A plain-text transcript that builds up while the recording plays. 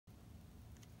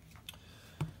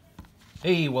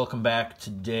Hey, welcome back.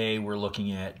 Today we're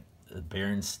looking at the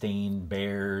Berenstain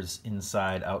Bears,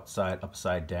 Inside, Outside,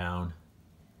 Upside Down.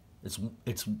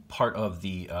 It's part of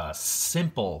the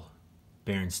simple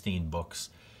Berenstain books.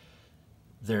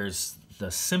 There's the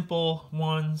simple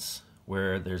ones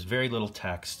where there's very little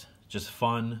text, just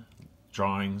fun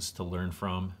drawings to learn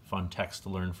from, fun text to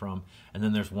learn from. And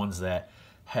then there's ones that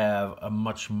have a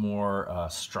much more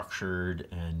structured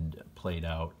and played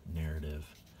out narrative.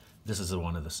 This is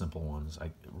one of the simple ones.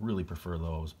 I really prefer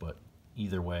those, but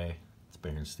either way, it's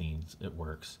Berenstains. It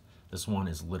works. This one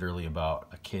is literally about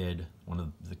a kid. One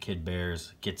of the kid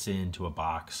bears gets into a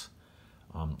box.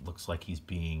 Looks like he's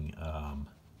being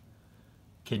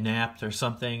kidnapped or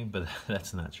something, but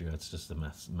that's not true. It's just a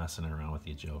messing around with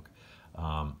you joke.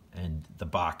 And the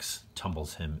box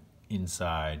tumbles him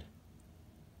inside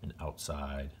and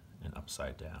outside and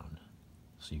upside down.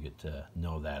 So you get to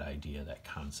know that idea, that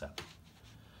concept.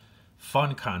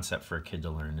 Fun concept for a kid to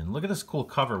learn. And look at this cool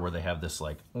cover where they have this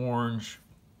like orange,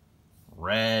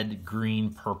 red,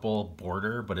 green, purple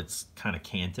border, but it's kind of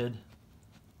canted.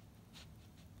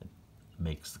 It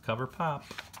makes the cover pop.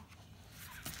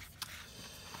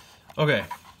 Okay,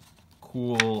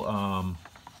 cool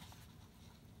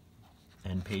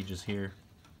end pages here.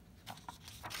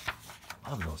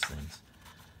 Love those things.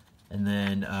 And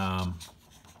then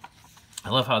I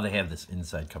love how they have this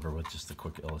inside cover with just a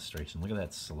quick illustration. Look at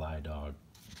that sly dog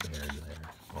bear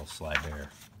there. Well, sly bear.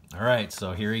 All right,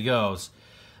 so here he goes.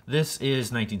 This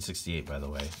is 1968, by the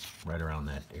way, right around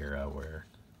that era where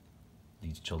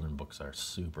these children books are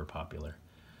super popular.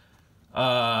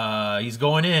 He's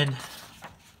going in.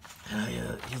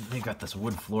 They got this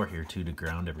wood floor here, too, to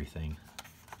ground everything.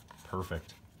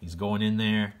 Perfect. He's going in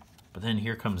there, but then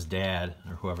here comes Dad,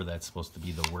 or whoever that's supposed to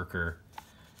be, the worker.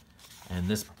 And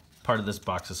this part of this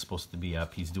box is supposed to be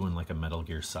up. He's doing like a Metal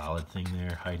Gear Solid thing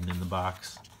there, hiding in the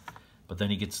box. But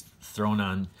then he gets thrown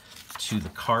on to the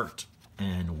cart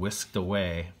and whisked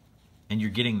away. And you're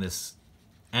getting this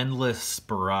endless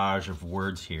barrage of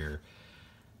words here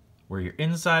where you're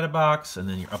inside a box and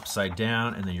then you're upside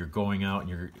down and then you're going out and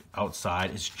you're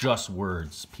outside. It's just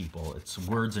words, people. It's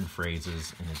words and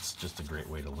phrases, and it's just a great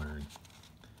way to learn.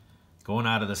 Going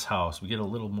out of this house, we get a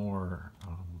little more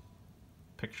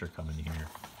picture coming here.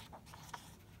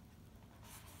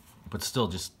 But still,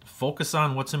 just focus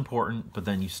on what's important, but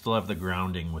then you still have the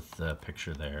grounding with the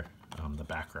picture there, the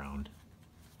background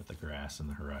with the grass and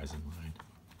the horizon line.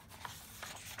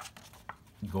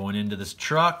 Going into this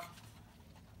truck,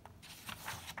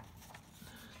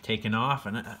 taking off,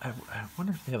 and I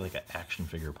wonder if they have like an action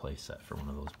figure play set for one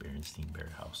of those Berenstein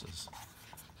bear houses.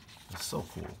 It's so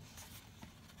cool.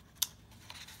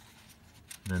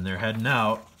 And then they're heading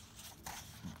out,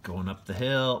 going up the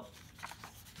hill.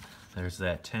 There's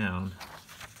that town.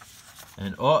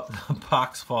 And oh, the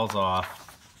box falls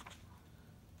off.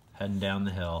 Heading down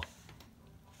the hill.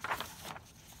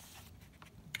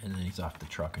 And then he's off the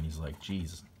truck and he's like,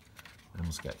 geez, I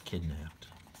almost got kidnapped.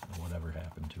 Or whatever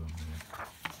happened to him there.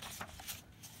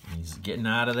 And he's getting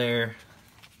out of there.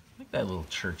 I like that little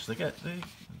church. These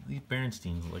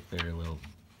Berenstains look like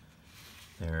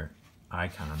their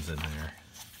icons in there.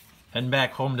 Heading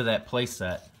back home to that play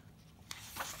set.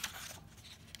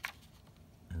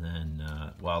 And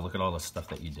then, wow, look at all the stuff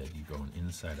that you did. You're going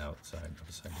inside, outside,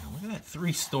 upside down. Look at that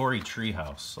 3-story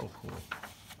treehouse. So cool.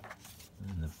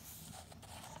 And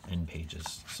the end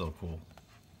pages. So cool.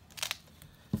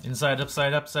 Inside,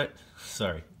 outside,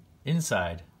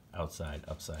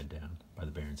 upside down by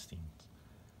the Berenstains.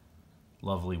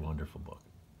 Lovely, wonderful book.